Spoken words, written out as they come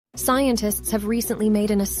Scientists have recently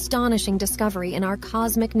made an astonishing discovery in our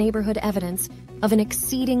cosmic neighborhood evidence of an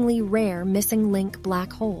exceedingly rare missing link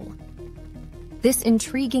black hole. This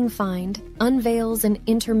intriguing find unveils an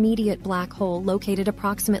intermediate black hole located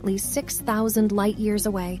approximately 6,000 light-years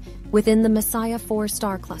away within the Messiah 4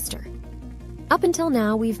 star cluster. Up until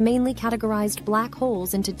now, we've mainly categorized black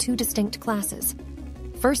holes into two distinct classes.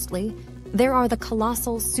 Firstly, there are the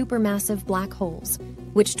colossal supermassive black holes,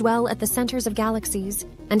 which dwell at the centers of galaxies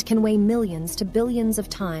and can weigh millions to billions of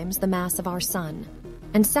times the mass of our Sun.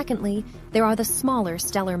 And secondly, there are the smaller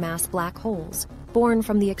stellar mass black holes, born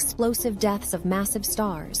from the explosive deaths of massive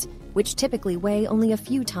stars, which typically weigh only a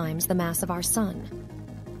few times the mass of our Sun.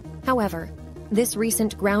 However, this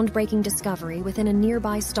recent groundbreaking discovery within a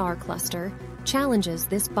nearby star cluster challenges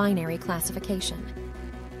this binary classification.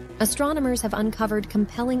 Astronomers have uncovered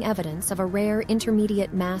compelling evidence of a rare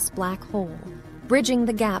intermediate mass black hole, bridging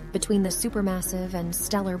the gap between the supermassive and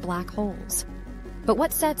stellar black holes. But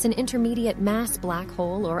what sets an intermediate mass black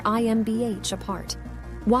hole, or IMBH, apart?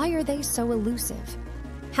 Why are they so elusive?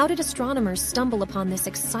 How did astronomers stumble upon this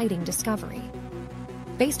exciting discovery?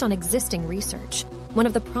 Based on existing research, one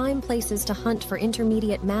of the prime places to hunt for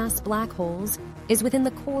intermediate mass black holes is within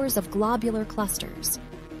the cores of globular clusters.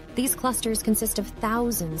 These clusters consist of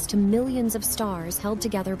thousands to millions of stars held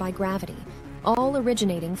together by gravity, all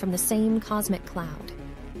originating from the same cosmic cloud.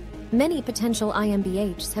 Many potential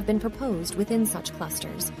IMBHs have been proposed within such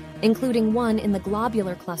clusters, including one in the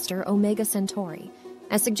globular cluster Omega Centauri,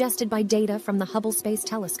 as suggested by data from the Hubble Space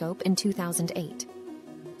Telescope in 2008.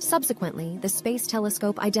 Subsequently, the Space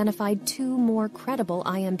Telescope identified two more credible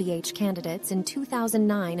IMBH candidates in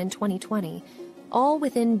 2009 and 2020, all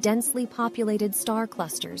within densely populated star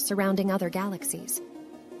clusters surrounding other galaxies.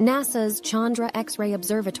 NASA's Chandra X-ray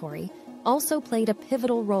Observatory also played a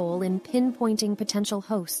pivotal role in pinpointing potential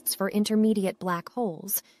hosts for intermediate black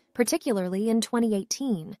holes, particularly in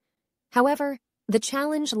 2018. However, the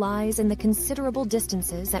challenge lies in the considerable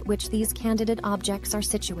distances at which these candidate objects are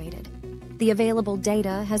situated. The available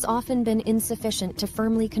data has often been insufficient to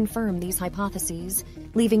firmly confirm these hypotheses,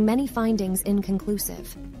 leaving many findings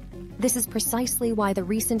inconclusive. This is precisely why the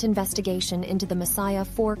recent investigation into the Messiah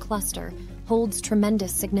 4 cluster holds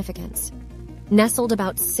tremendous significance. Nestled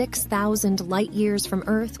about 6,000 light-years from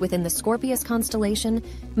Earth within the Scorpius constellation,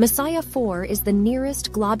 Messiah 4 is the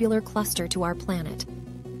nearest globular cluster to our planet.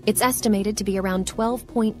 It's estimated to be around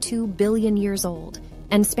 12.2 billion years old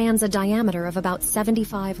and spans a diameter of about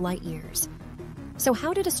 75 light-years. So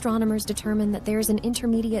how did astronomers determine that there's an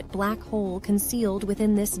intermediate black hole concealed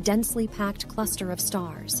within this densely packed cluster of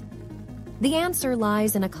stars? The answer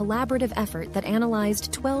lies in a collaborative effort that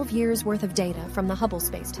analyzed 12 years' worth of data from the Hubble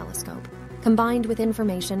Space Telescope, combined with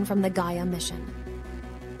information from the Gaia Mission.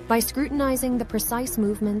 By scrutinizing the precise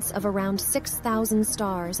movements of around 6,000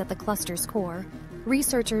 stars at the cluster's core,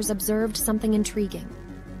 researchers observed something intriguing.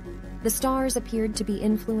 The stars appeared to be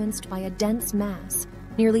influenced by a dense mass,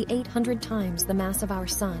 nearly 800 times the mass of our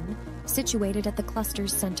Sun, situated at the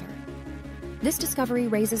cluster's center. This discovery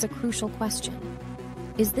raises a crucial question.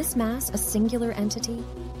 Is this mass a singular entity,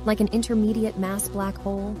 like an intermediate mass black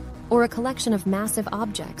hole, or a collection of massive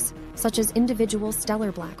objects, such as individual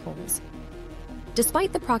stellar black holes?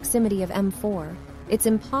 Despite the proximity of M4, it's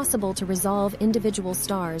impossible to resolve individual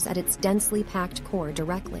stars at its densely packed core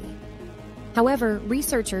directly. However,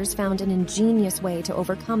 researchers found an ingenious way to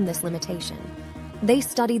overcome this limitation. They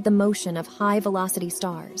studied the motion of high-velocity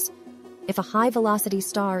stars. If a high-velocity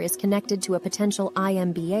star is connected to a potential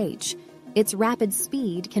IMBH, its rapid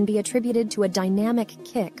speed can be attributed to a dynamic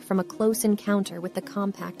kick from a close encounter with the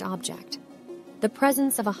compact object. The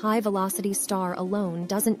presence of a high-velocity star alone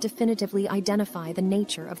doesn't definitively identify the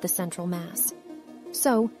nature of the central mass.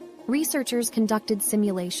 So, researchers conducted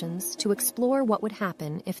simulations to explore what would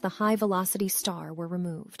happen if the high-velocity star were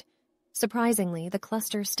removed. Surprisingly, the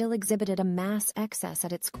cluster still exhibited a mass excess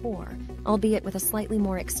at its core, albeit with a slightly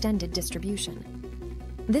more extended distribution.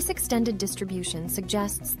 This extended distribution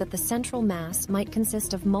suggests that the central mass might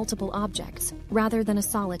consist of multiple objects, rather than a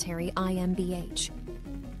solitary IMBH.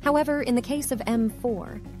 However, in the case of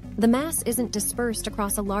M4, the mass isn't dispersed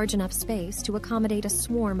across a large enough space to accommodate a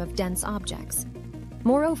swarm of dense objects.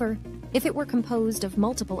 Moreover, if it were composed of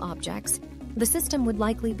multiple objects, the system would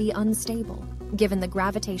likely be unstable, given the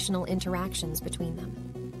gravitational interactions between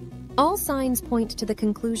them. All signs point to the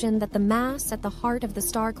conclusion that the mass at the heart of the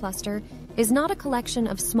star cluster is not a collection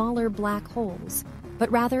of smaller black holes, but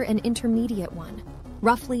rather an intermediate one,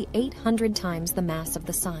 roughly 800 times the mass of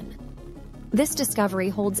the Sun. This discovery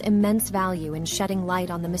holds immense value in shedding light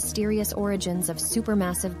on the mysterious origins of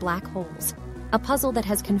supermassive black holes, a puzzle that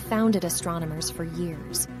has confounded astronomers for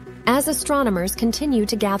years. As astronomers continue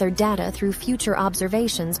to gather data through future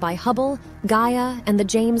observations by Hubble, Gaia, and the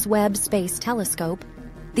James Webb Space Telescope,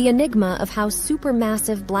 the enigma of how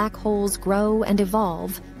supermassive black holes grow and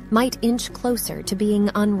evolve might inch closer to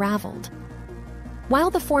being unraveled.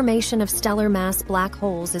 While the formation of stellar mass black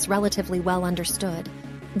holes is relatively well understood,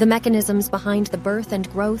 the mechanisms behind the birth and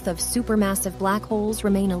growth of supermassive black holes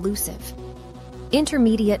remain elusive.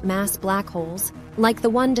 Intermediate mass black holes, like the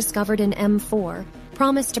one discovered in M4,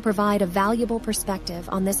 promise to provide a valuable perspective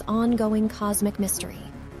on this ongoing cosmic mystery.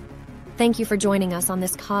 Thank you for joining us on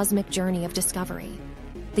this cosmic journey of discovery.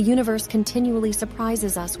 The universe continually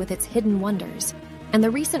surprises us with its hidden wonders, and the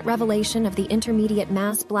recent revelation of the intermediate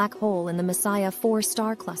mass black hole in the Messiah 4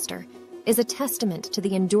 star cluster is a testament to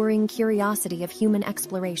the enduring curiosity of human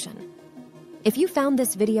exploration. If you found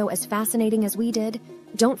this video as fascinating as we did,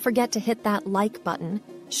 don't forget to hit that like button,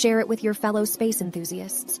 share it with your fellow space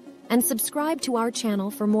enthusiasts, and subscribe to our channel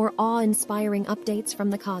for more awe-inspiring updates from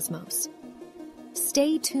the cosmos.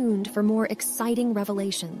 Stay tuned for more exciting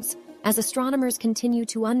revelations as astronomers continue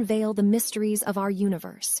to unveil the mysteries of our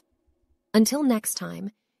universe. Until next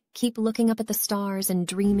time, keep looking up at the stars and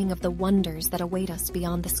dreaming of the wonders that await us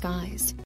beyond the skies.